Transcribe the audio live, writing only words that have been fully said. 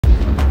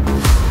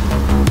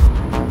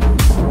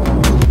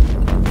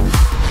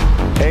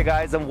Hey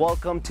guys, and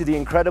welcome to the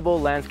incredible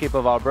landscape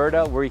of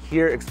Alberta. We're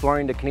here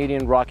exploring the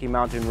Canadian Rocky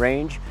Mountain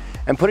Range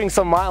and putting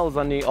some miles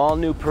on the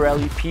all-new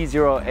Pirelli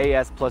P0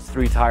 AS Plus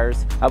 3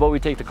 tires. How about we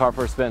take the car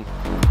for a spin?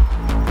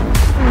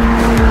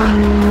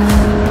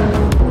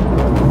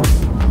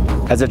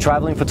 As a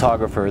traveling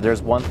photographer,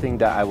 there's one thing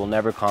that I will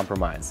never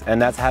compromise,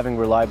 and that's having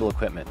reliable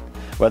equipment,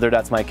 whether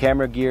that's my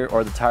camera gear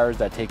or the tires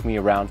that take me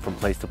around from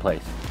place to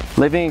place.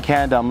 Living in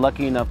Canada, I'm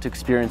lucky enough to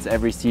experience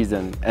every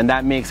season, and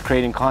that makes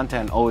creating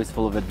content always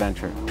full of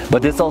adventure.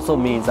 But this also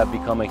means I've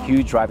become a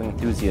huge driving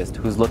enthusiast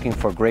who's looking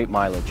for great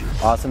mileage,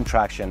 awesome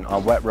traction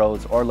on wet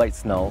roads or light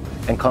snow,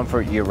 and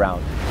comfort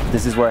year-round.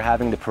 This is where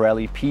having the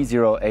Pirelli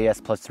P0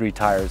 AS Plus 3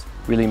 tires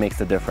really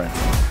makes a difference.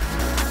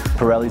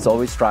 Pirelli's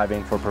always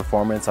striving for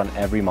performance on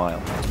every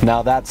mile.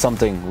 Now that's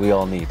something we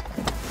all need.